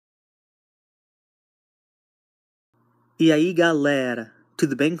E aí galera,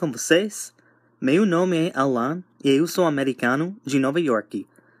 tudo bem com vocês? Meu nome é Alan e eu sou americano de Nova York.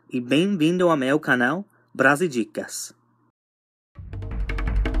 E bem-vindo ao meu canal Brasidicas.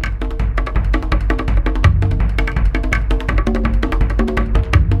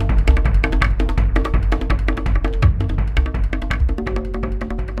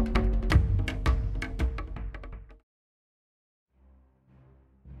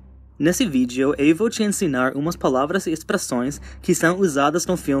 Nesse vídeo, eu vou te ensinar umas palavras e expressões que são usadas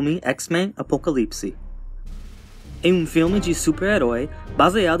no filme X-Men Apocalipse. É um filme de super-herói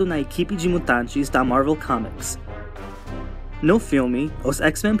baseado na equipe de mutantes da Marvel Comics. No filme, os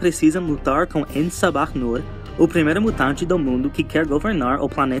X-Men precisam lutar com Sabach-Nur, o primeiro mutante do mundo que quer governar o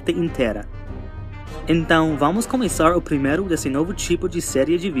planeta inteiro. Então, vamos começar o primeiro desse novo tipo de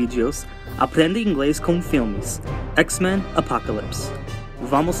série de vídeos, Aprenda Inglês com Filmes, X-Men Apocalypse.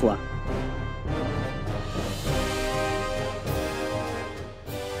 Vamos lá!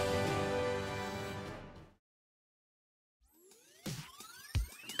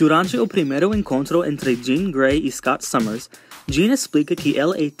 Durante o primeiro encontro entre Jean Grey e Scott Summers, Jean explica que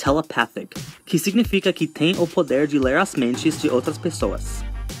ela é telepathic, que significa que tem o poder de ler as mentes de outras pessoas.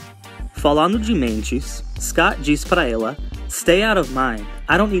 Falando de mentes, Scott diz para ela, "Stay out of mine,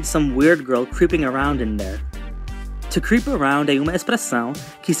 I don't need some weird girl creeping around in there." To creep around é uma expressão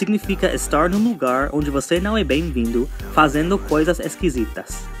que significa estar num lugar onde você não é bem-vindo, fazendo coisas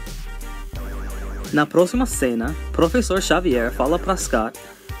esquisitas. Na próxima cena, Professor Xavier fala para Scott,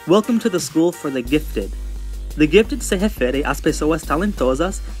 "Welcome to the school for the gifted." The gifted se refere às pessoas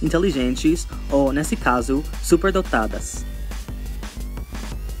talentosas, inteligentes ou, nesse caso, superdotadas.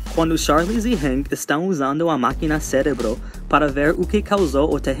 Quando Charles e Hank estão usando a máquina cérebro para ver o que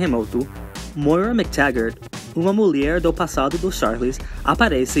causou o terremoto, Moira McTaggart, uma mulher do passado do Charles,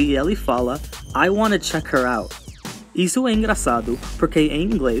 aparece e ele fala, "I wanna check her out." Isso é engraçado, porque em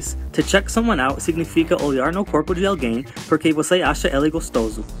inglês, to check someone out significa olhar no corpo de alguém porque você acha ele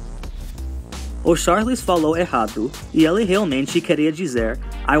gostoso. O Charles falou errado, e ele realmente queria dizer,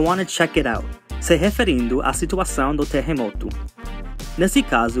 "I wanna check it out", se referindo à situação do terremoto. Nesse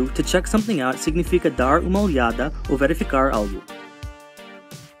caso, to check something out significa dar uma olhada ou verificar algo.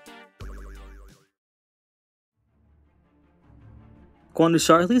 Quando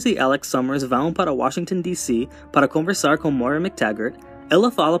Charles e Alex Summers vão para Washington, D.C. para conversar com Moira McTaggart, ela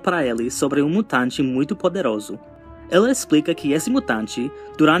fala para eles sobre um mutante muito poderoso. Ela explica que esse mutante,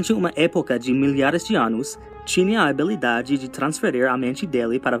 durante uma época de milhares de anos, tinha a habilidade de transferir a mente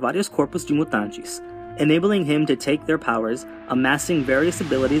dele para vários corpos de mutantes, enabling him to take their powers, amassing various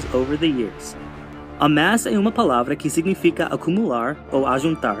abilities over the years. Amass é uma palavra que significa acumular ou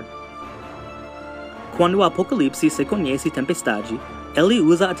ajuntar. Quando o Apocalipse se conhece tempestade, ele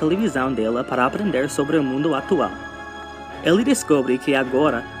usa a televisão dela para aprender sobre o mundo atual. Ele descobre que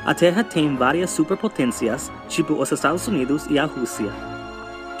agora a Terra tem várias superpotências, tipo os Estados Unidos e a Rússia.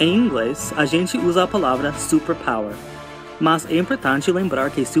 Em inglês, a gente usa a palavra superpower, mas é importante lembrar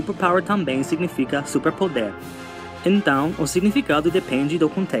que superpower também significa superpoder. Então, o significado depende do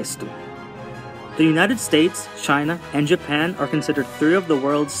contexto. The United States, China, and Japan are considered three of the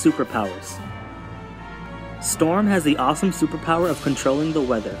world's superpowers. Storm has the awesome superpower of controlling the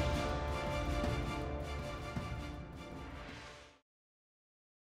weather.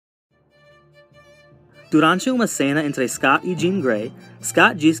 Durante uma cena entre Scott e Jean Grey,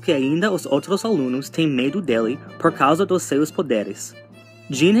 Scott diz que ainda os outros alunos têm medo dele por causa dos seus poderes.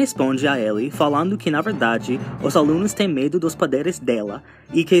 Jean responde a ele falando que na verdade os alunos têm medo dos poderes dela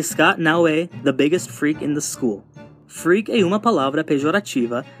e que Scott não é the biggest freak in the school. Freak é uma palavra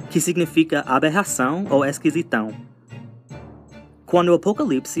pejorativa que significa aberração ou esquisitão. Quando o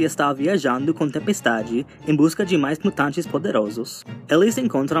Apocalipse está viajando com tempestade em busca de mais mutantes poderosos, eles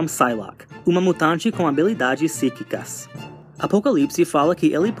encontram Psylocke, uma mutante com habilidades psíquicas. Apocalipse fala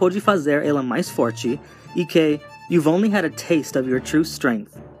que ele pode fazer ela mais forte e que "You've only had a taste of your true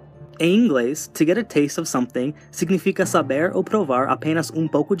strength." Em inglês, to get a taste of something significa saber ou provar apenas um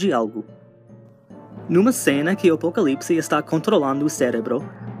pouco de algo. Numa cena que o Apocalipse está controlando o cérebro,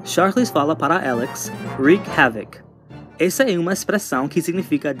 Charles fala para Alex, "Wreak havoc." Essa é uma expressão que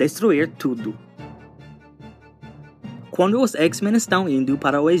significa destruir tudo. Quando os X-Men estão indo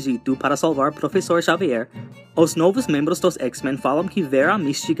para o Egito para salvar Professor Xavier, os novos membros dos X-Men falam que ver a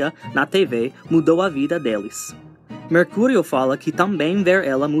Mística na TV mudou a vida deles. Mercúrio fala que também ver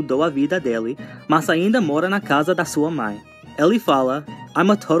ela mudou a vida dele, mas ainda mora na casa da sua mãe. Ele fala,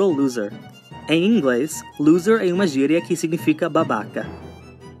 "I'm a total loser." Em inglês, loser é uma gíria que significa babaca.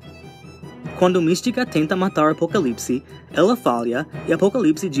 Quando Mística tenta matar Apocalipse, ela falha e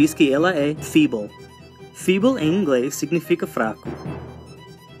Apocalipse diz que ela é feeble. Feeble em inglês significa fraco.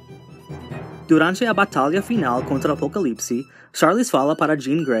 Durante a batalha final contra o Apocalipse, Charles fala para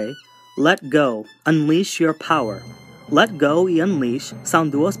Jean Grey, "Let go, unleash your power." Let go e unleash são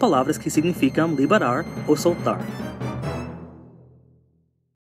duas palavras que significam liberar ou soltar.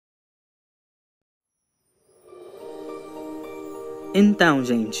 Então,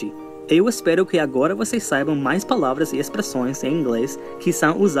 gente, eu espero que agora vocês saibam mais palavras e expressões em inglês que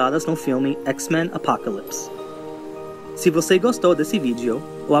são usadas no filme X-Men Apocalypse. Se você gostou desse vídeo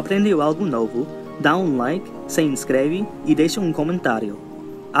ou aprendeu algo novo, dá um like, se inscreve e deixa um comentário.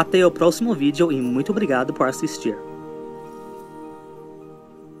 Até o próximo vídeo e muito obrigado por assistir.